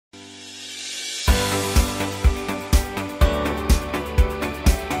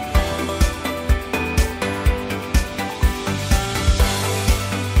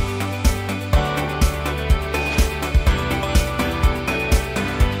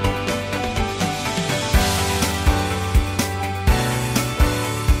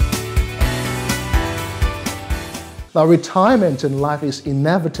Now, retirement in life is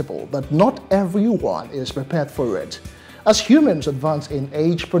inevitable, but not everyone is prepared for it. As humans advance in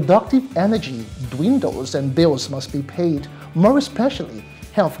age, productive energy dwindles and bills must be paid, more especially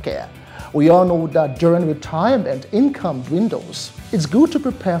healthcare. We all know that during retirement, income dwindles. It's good to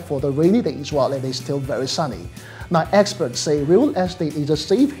prepare for the rainy days while it is still very sunny. Now, experts say real estate is a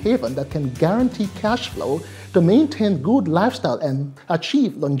safe haven that can guarantee cash flow to maintain good lifestyle and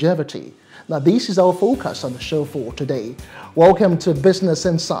achieve longevity. Now, this is our focus on the show for today. Welcome to Business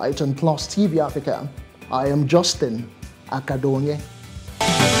Insight on Plus TV Africa. I am Justin Akadonye.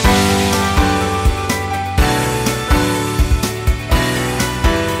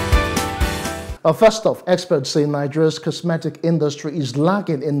 First off, experts say Nigeria's cosmetic industry is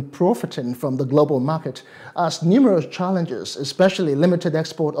lagging in profiting from the global market as numerous challenges, especially limited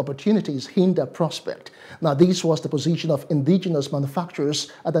export opportunities, hinder prospect. Now, this was the position of indigenous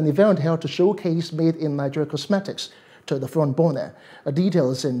manufacturers at an event held to showcase made in Nigeria cosmetics to the front burner.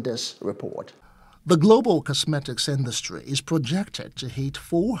 Details in this report. The global cosmetics industry is projected to hit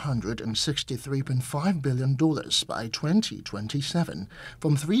 $463.5 billion by 2027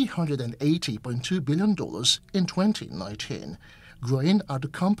 from $380.2 billion in 2019, growing at a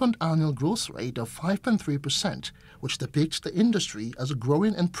compound annual growth rate of 5.3%, which depicts the industry as a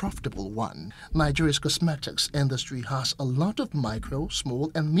growing and profitable one. Nigeria's cosmetics industry has a lot of micro,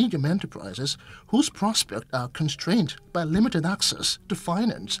 small, and medium enterprises whose prospects are constrained by limited access to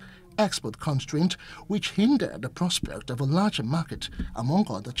finance, export constraint, which hinder the prospect of a larger market, among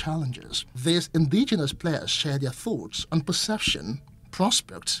other challenges. These indigenous players share their thoughts on perception,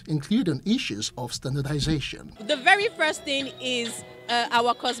 prospects, including issues of standardization. The very first thing is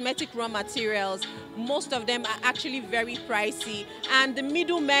our cosmetic raw materials. Most of them are actually very pricey, and the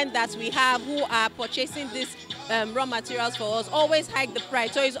middlemen that we have who are purchasing these raw materials for us always hike the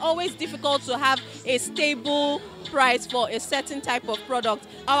price. So it's always difficult to have a stable price for a certain type of product.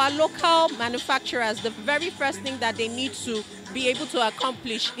 Our local manufacturers, the very first thing that they need to be able to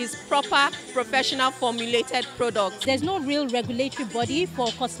accomplish is proper professional formulated products. There's no real regulatory body for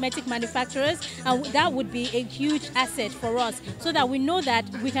cosmetic manufacturers, and that would be a huge asset for us, so that we know that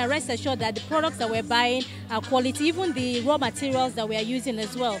we can rest assured that the products that we're buying are quality. Even the raw materials that we are using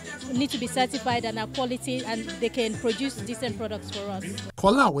as well need to be certified and are quality, and they can produce decent products for us.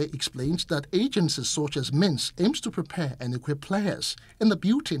 Kolawe explains that agencies such as MINS aims to prepare and equip players in the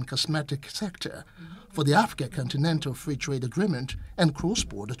beauty and cosmetic sector for the Africa Continental Free Trade Agreement and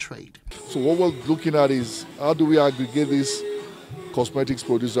cross-border trade. So what we're looking at is how do we aggregate these cosmetics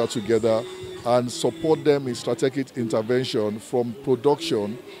producers together and support them in strategic intervention from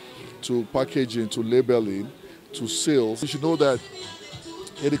production to packaging to labeling to sales. You should know that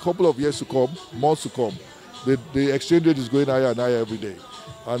in a couple of years to come, months to come, the exchange rate is going higher and higher every day.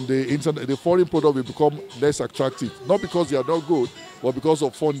 And the foreign product will become less attractive, not because they are not good, but because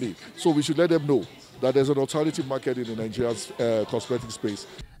of funding. So we should let them know that there's an alternative market in the Nigerian cosmetic space.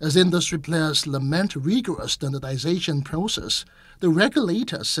 As industry players lament rigorous standardization process, the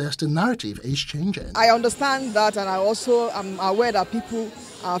regulator says the narrative is changing. I understand that, and I also am aware that people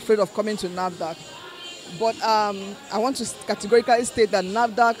are afraid of coming to NAFDAC. But I want to categorically state that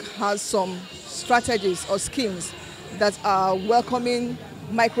NAFDAC has some strategies or schemes that are welcoming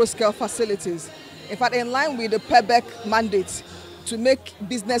micro-scale facilities. In fact, in line with the PEBEC mandate to make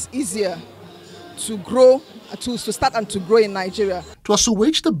business easier to grow, to start and to grow in Nigeria. To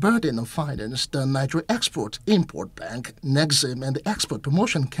assuage the burden of finance, the Nigeria Export-Import Bank, NEXIM, and the Export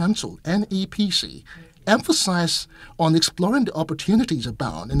Promotion Council, NEPC, emphasize on exploring the opportunities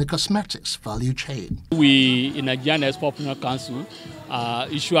abound in the cosmetics value chain. We in Nigerian Export Promotion Council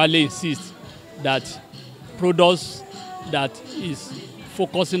usually insist that products that is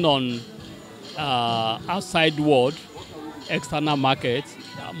focusing on outside world, external markets,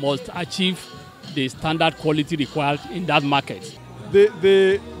 must achieve the standard quality required in that market.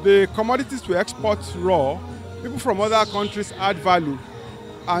 The commodities we export raw, people from other countries add value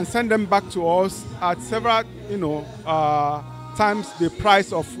and send them back to us at several times the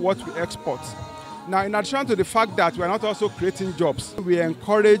price of what we export. Now, in addition to the fact that we are not also creating jobs, we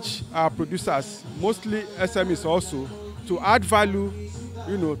encourage our producers, mostly SMEs also, to add value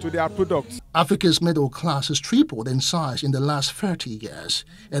to their products. Africa's middle class has tripled in size in the last 30 years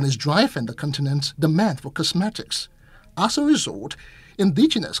and is driving the continent's demand for cosmetics. As a result,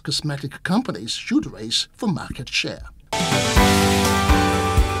 indigenous cosmetic companies should race for market share.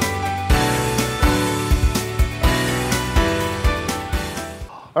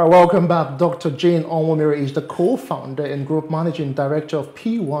 Welcome back. Dr. Jayne Onwumere is the co-founder and group managing director of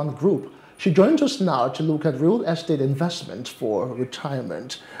P1 Group. She joins us now to look at real estate investment for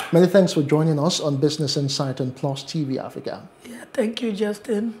retirement. Many thanks for joining us on Business Insight and Plus TV Africa. Yeah, thank you,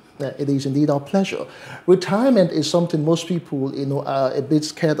 Justin. It is indeed our pleasure. Retirement is something most people, are a bit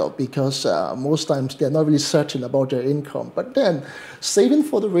scared of because most times they're not really certain about their income. But then, saving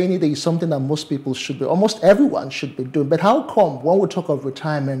for the rainy day is something that most people should be, almost everyone should be doing. But how come when we talk of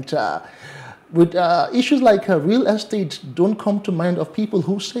retirement, with issues like real estate don't come to mind of people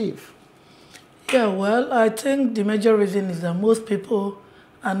who save? Yeah, well, I think the major reason is that most people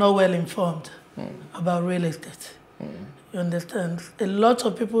are not well informed about real estate. You understand? A lot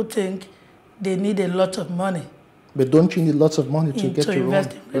of people think they need a lot of money. But don't you need lots of money to get your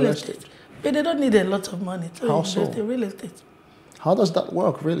invest own in real estate? But they don't need a lot of money to invest in real estate. How does that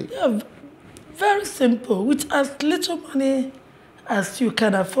work, really? Yeah, very simple. With as little money as you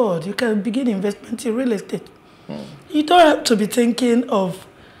can afford, you can begin investment in real estate. You don't have to be thinking of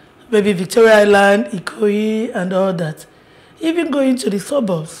maybe Victoria Island, Ikoyi, and all that. Even going to the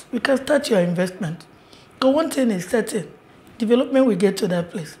suburbs, you can start your investment. But one thing is certain, development will get to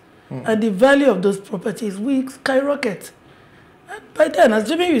that place. And the value of those properties will skyrocket. And by then,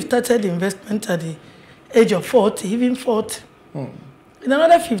 assuming you started investment at the age of 40, even 40, in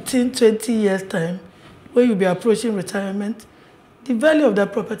another 15, 20 years' time, when you'll be approaching retirement, the value of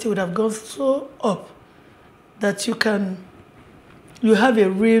that property would have gone so up that you have a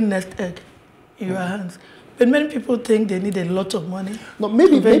real nest egg in your hands. But many people think they need a lot of money. No,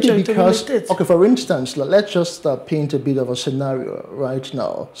 maybe because, okay, for instance, let's just paint a bit of a scenario right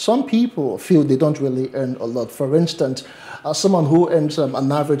now. Some people feel they don't really earn a lot. For instance, someone who earns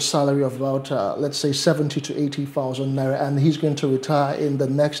an average salary of about, let's say, 70 to 80,000 naira, and he's going to retire in the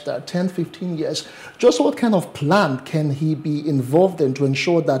next 10, 15 years. Just what kind of plan can he be involved in to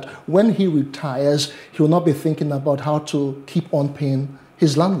ensure that when he retires, he will not be thinking about how to keep on paying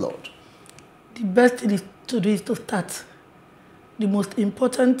his landlord? The best thing to do is to start. The most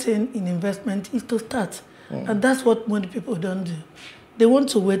important thing in investment is to start. And that's what many people don't do. They want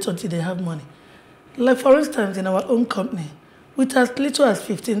to wait until they have money. Like, for instance, in our own company, with as little as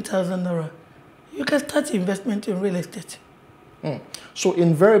 15,000 naira, you can start investment in real estate. So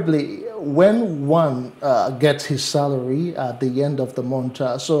invariably, when one gets his salary at the end of the month,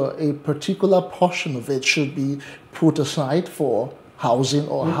 so a particular portion of it should be put aside for housing,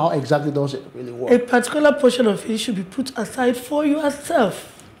 or how exactly does it really work? A particular portion of it should be put aside for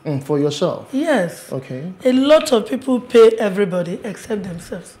yourself. For yourself? Yes. Okay. A lot of people pay everybody except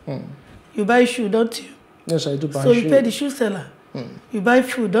themselves. You buy shoe, don't you? Yes, I do buy shoe. So you pay the shoe seller. You buy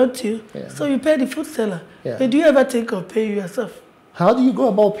food, don't you? Yeah. So you pay the food seller. Yeah. But do you ever think of paying yourself? How do you go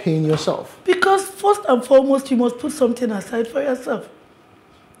about paying yourself? Because first and foremost, you must put something aside for yourself.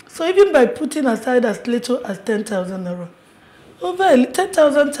 So even by putting aside as little as 10,000 naira, over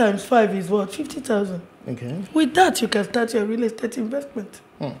 10,000 times 5 is what? 50,000. Okay. With that, you can start your real estate investment.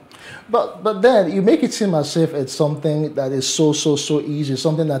 But then you make it seem as if it's something that is so easy,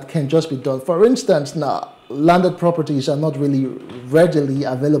 something that can just be done. For instance, now, landed properties are not really readily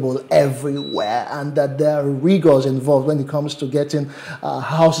available everywhere, and that there are rigors involved when it comes to getting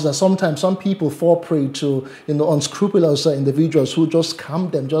houses. And sometimes some people fall prey to unscrupulous individuals who just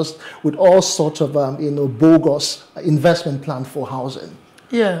scam them just with all sorts of bogus investment plan for housing.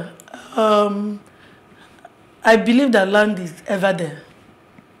 Yeah, I believe that land is ever there.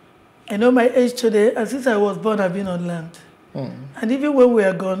 I know my age today, and since I was born, I've been on land. And even when we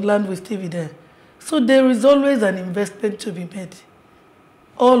are gone, land will still be there. So there is always an investment to be made,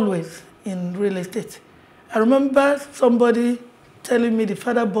 always, in real estate. I remember somebody telling me the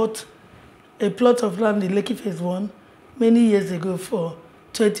father bought a plot of land in Lekki Phase 1 many years ago for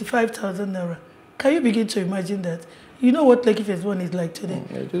 25,000 naira. Can you begin to imagine that? You know what Lekki Phase 1 is like today.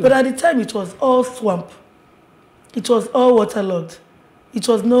 But at the time, it was all swamp. It was all waterlogged. It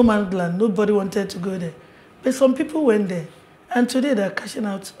was no man's land. Nobody wanted to go there. But some people went there. And today they're cashing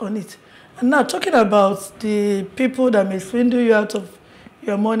out on it. And now talking about the people that may swindle you out of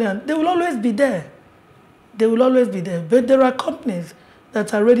your money, and they will always be there. They will always be there. But there are companies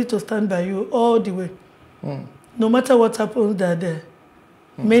that are ready to stand by you all the way. No matter what happens, they're there.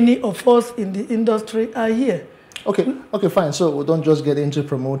 Many of us in the industry are here. Okay, fine. So we don't just get into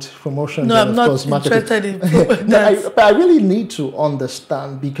promotion. No, I'm not interested in that. But I really need to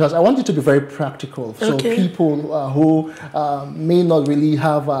understand, because I want it to be very practical. So people who may not really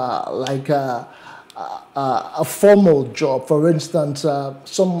have a formal job. For instance,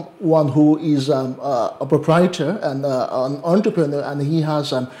 someone who is a proprietor and an entrepreneur, and he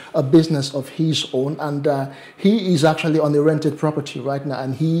has a business of his own, and he is actually on a rented property right now,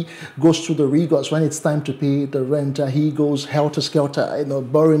 and he goes through the rigors. When it's time to pay the rent, he goes helter-skelter,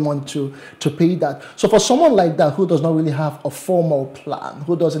 borrowing money to pay that. So for someone like that who does not really have a formal plan,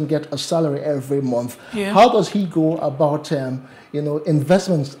 who doesn't get a salary every month, how does he go about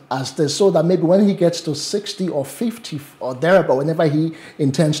investments as this, so that maybe when he gets to 60 or 50 or thereabout, whenever he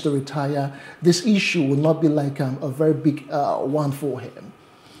intends to retire, this issue will not be like a very big one for him?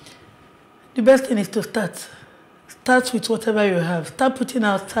 The best thing is to start. Start with whatever you have. Start putting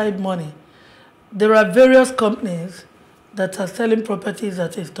outside money. There are various companies that are selling properties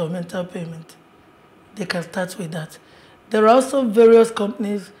at installmental payment. They can start with that. There are also various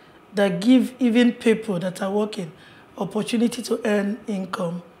companies that give even people that are working opportunity to earn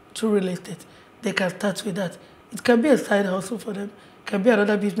income through real estate. They can start with that. It can be a side hustle for them. It can be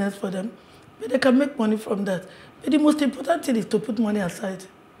another business for them. But they can make money from that. But the most important thing is to put money aside.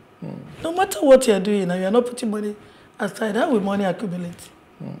 No matter what you're doing and you're not putting money aside, how will money accumulate?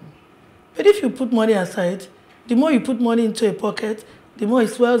 But if you put money aside, the more you put money into a pocket, the more it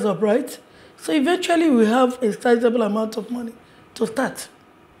swells up, right? So eventually we have a sizable amount of money to start.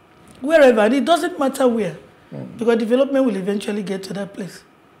 Wherever, and it doesn't matter where. Because development will eventually get to that place.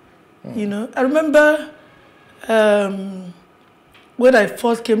 I remember when I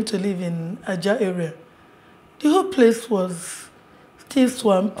first came to live in Aja area, the whole place was still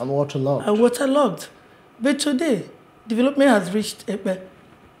swamp and waterlogged. But today, development has reached Epe.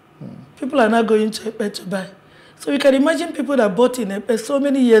 People are now going to Epe to buy. So you can imagine people that bought in Epe so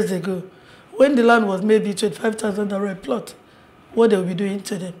many years ago, when the land was maybe 25,000 a plot, what they will be doing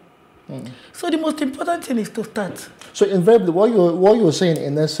to them. So the most important thing is to start. So invariably, what you're saying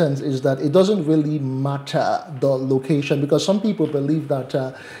in essence is that it doesn't really matter the location, because some people believe that,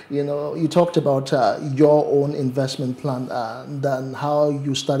 you talked about your own investment plan and how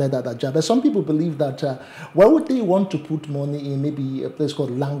you started at Ajah. But some people believe that why would they want to put money in maybe a place called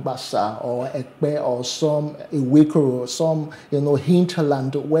Langbasa or Ekpe or some Iwekoro or some,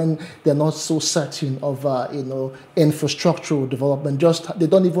 hinterland, when they're not so certain of, infrastructural development? They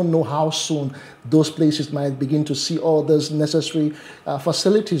don't even know how soon those places might begin to see all those necessary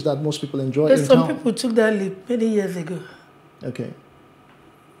facilities that most people enjoy in some town. People took that leap many years ago. Okay.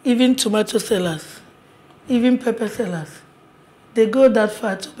 Even tomato sellers, even pepper sellers, they go that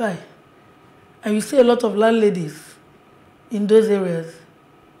far to buy. And you see a lot of landladies in those areas,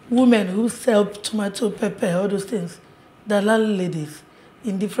 women who sell tomato, pepper, all those things, they're landladies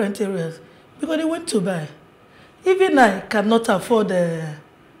in different areas because they went to buy. Even I cannot afford the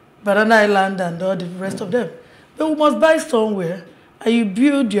Banana Island and all the rest of them. But we must buy somewhere, and you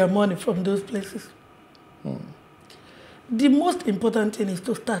build your money from those places. The most important thing is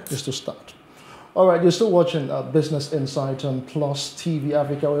to start. All right, you're still watching Business Insight on Plus TV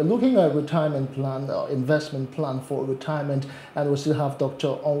Africa. We're looking at retirement plan, investment plan for retirement, and we still have Dr.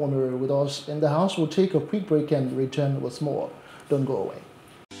 Onwumere with us in the house. We'll take a quick break and return with more. Don't go away.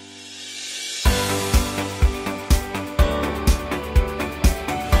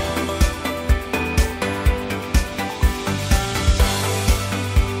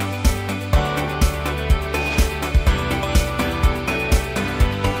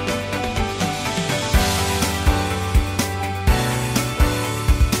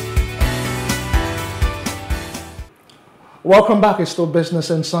 Welcome back. It's still Business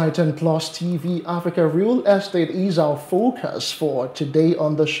Insight and Plus TV Africa. Real estate is our focus for today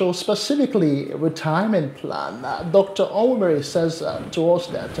on the show, specifically retirement plan. Dr. Onwumere says to us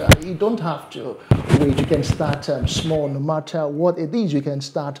that you don't have to wait. You can start small, no matter what it is. You can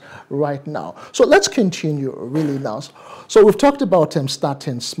start right now. So let's continue really now. So we've talked about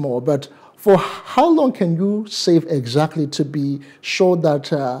starting small, but for how long can you save exactly to be sure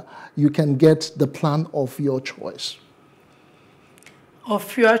that you can get the plan of your choice?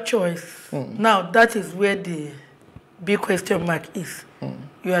 Of your choice. Now, that is where the big question mark is.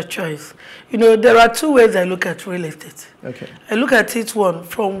 Your choice. There are two ways I look at real estate. Okay. I look at it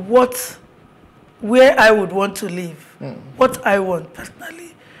from where I would want to live, what I want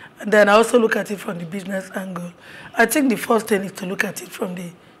personally. And then I also look at it from the business angle. I think the first thing is to look at it from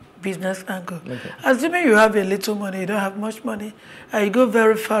the business angle. Okay. Assuming you have a little money, you don't have much money, and you go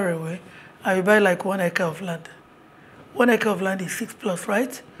very far away, and you buy like 1 acre of land. 1 acre of land is 6+,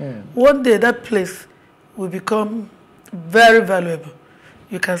 right? One day that place will become very valuable.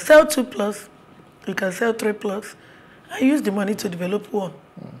 You can sell 2+, you can sell 3+, and use the money to develop one.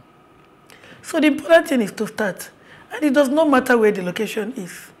 So the important thing is to start. And it does not matter where the location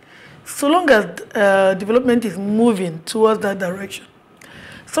is. So long as development is moving towards that direction.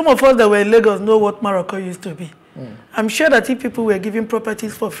 Some of us that were in Lagos know what Morocco used to be. I'm sure that if people were giving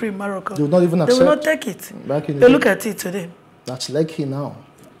properties for free in Morocco, they would not even accept. They will not take it. They look at it today. That's Lekki now.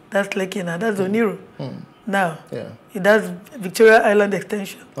 That's Lekki now. That's Oniru. Now. Yeah. That's Victoria Island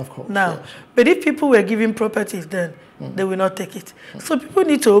extension. Of course. Now. Yes. But if people were giving properties then, they will not take it. So people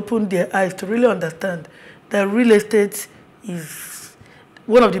need to open their eyes to really understand that real estate is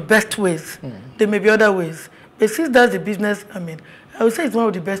one of the best ways. There may be other ways. But since that's the business, I mean, I would say it's one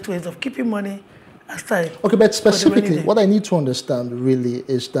of the best ways of keeping money aside. Okay, but specifically, what I need to understand really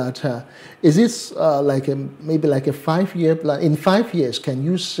is that, is this maybe like a 5-year plan? In 5 years, can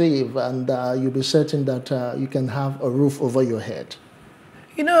you save and you'll be certain that you can have a roof over your head?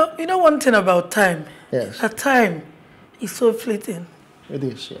 You know one thing about time? Yes. That time is so fleeting. It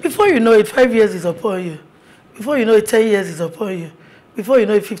is, yeah. Before you know it, 5 years is upon you. Before you know it, 10 years is upon you. Before you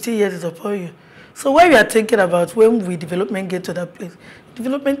know it, 15 years is upon you. So when we are thinking about when we development get to that place,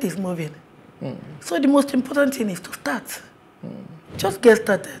 development is moving. So the most important thing is to start. Just get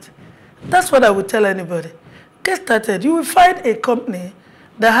started. That's what I would tell anybody. Get started. You will find a company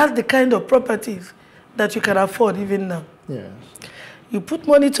that has the kind of properties that you can afford even now. Yes. You put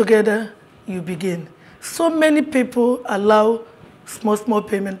money together, you begin. So many people allow small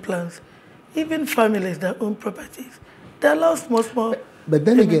payment plans. Even families that own properties, they allow small. But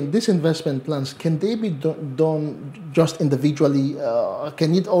then again, these investment plans, can they be done just individually?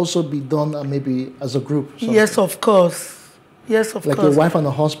 Can it also be done maybe as a group? Something? Yes, of course. Yes, of course. Like your wife and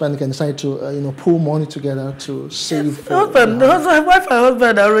a husband can decide to pool money together to save. Yes, the wife and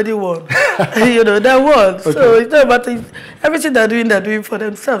husband already won. They won. Okay. So it's not about it. Everything they're doing for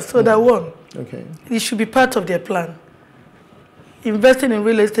themselves. So they won. Okay. It should be part of their plan. Investing in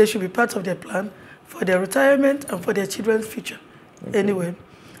real estate should be part of their plan for their retirement and for their children's future. Okay. Anyway,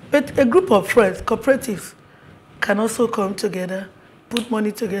 but a group of friends, cooperatives, can also come together, put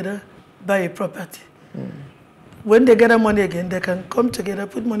money together, buy a property. When they gather money again, they can come together,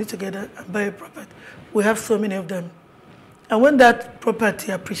 put money together, and buy a property. We have so many of them. And when that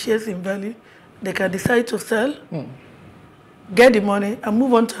property appreciates in value, they can decide to sell, get the money, and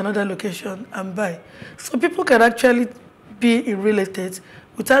move on to another location and buy. So people can actually be in real estate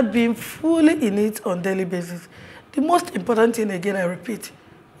without being fully in it on a daily basis. The most important thing, again, I repeat,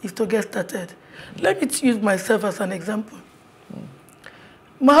 is to get started. Let me use myself as an example.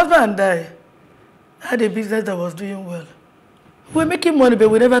 My husband and I had a business that was doing well. We were making money, but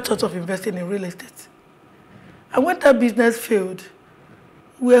we never thought of investing in real estate. And when that business failed,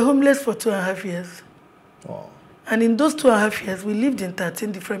 we were homeless for 2.5 years. Wow. And in those 2.5 years, we lived in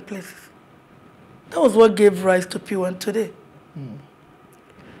 13 different places. That was what gave rise to P1 today.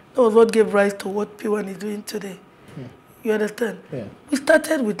 That was what gave rise to what P1 is doing today. You understand? Yeah. We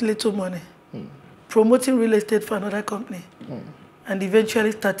started with little money, promoting real estate for another company, and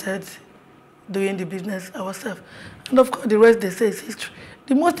eventually started doing the business ourselves. And of course, the rest, they say, is history.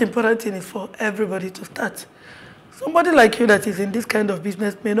 The most important thing is for everybody to start. Somebody like you that is in this kind of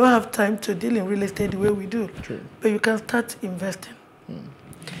business may not have time to deal in real estate the way we do, but you can start investing.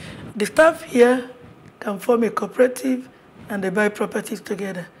 The staff here can form a cooperative and they buy properties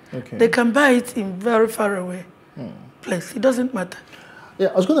together. Okay. They can buy it in very far away place. It doesn't matter. Yeah,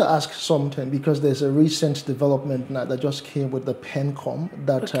 I was going to ask something because there's a recent development now that just came with the PENCOM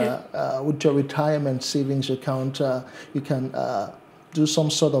that with your retirement savings account, you can do some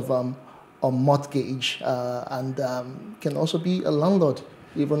sort of a mortgage and can also be a landlord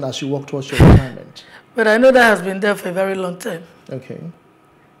even as you work towards your retirement. But I know that has been there for a very long time. Okay.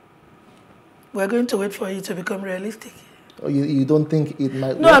 We're going to wait for it to become realistic. Oh, you don't think it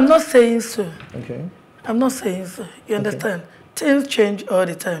might No, work? I'm not saying so. Okay. I'm not saying so. You understand? Things change all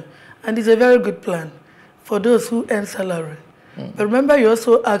the time. And it's a very good plan for those who earn salary. But remember, you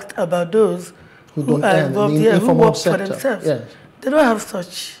also asked about those who are involved here, who work for themselves. Yes. They don't have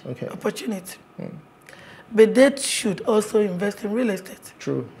such opportunity. But they should also invest in real estate.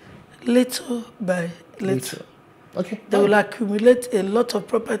 True. Little by little. Okay. They will accumulate a lot of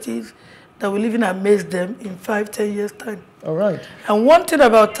properties that will even amaze them in 5-10 years' time. All right. And one thing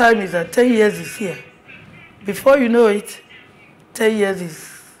about time is that 10 years is here. Before you know it, 10 years is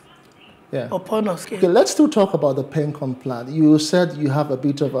upon us. Okay, let's still talk about the PENCOM plan. You said you have a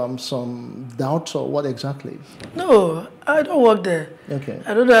bit of some doubt, or what exactly? No, I don't work there. Okay.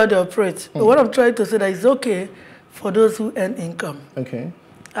 I don't know how they operate. But what I'm trying to say is that it's okay for those who earn income. Okay.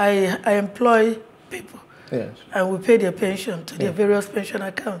 I employ people. Yes. And we pay their pension to their various pension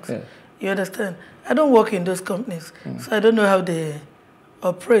accounts. Yes. You understand? I don't work in those companies, so I don't know how they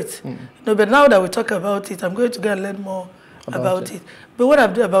operate. No, but now that we talk about it, I'm going to go and learn more about it. But what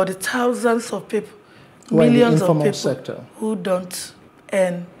about the thousands of people, millions of people sector who don't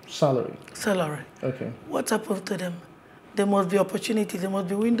earn salary? Okay. What happens to them? There must be opportunities. There must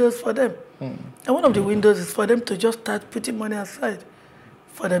be windows for them. And one of the windows is for them to just start putting money aside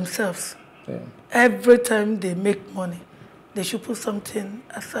for themselves. Yeah. Every time they make money, they should put something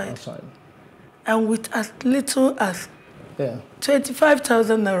aside. And with as little as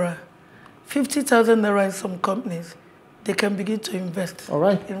 25,000 naira, 50,000 naira in some companies, they can begin to invest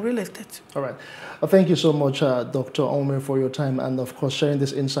in real estate. All right. Well, thank you so much, Dr. Onwumere, for your time and, of course, sharing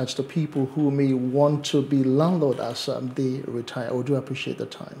these insights to people who may want to be landlord as they retire. We do appreciate the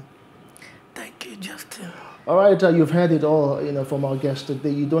time. Thank you, Justin. All right, you've heard it all, from our guest today.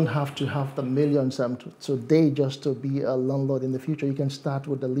 You don't have to have the millions today just to be a landlord in the future. You can start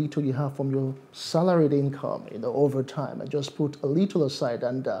with the little you have from your salaried income, over time, and just put a little aside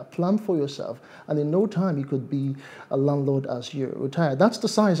and plan for yourself. And in no time, you could be a landlord as you retire. That's the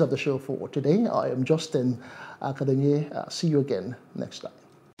size of the show for today. I am Justin Akademie. See you again next time.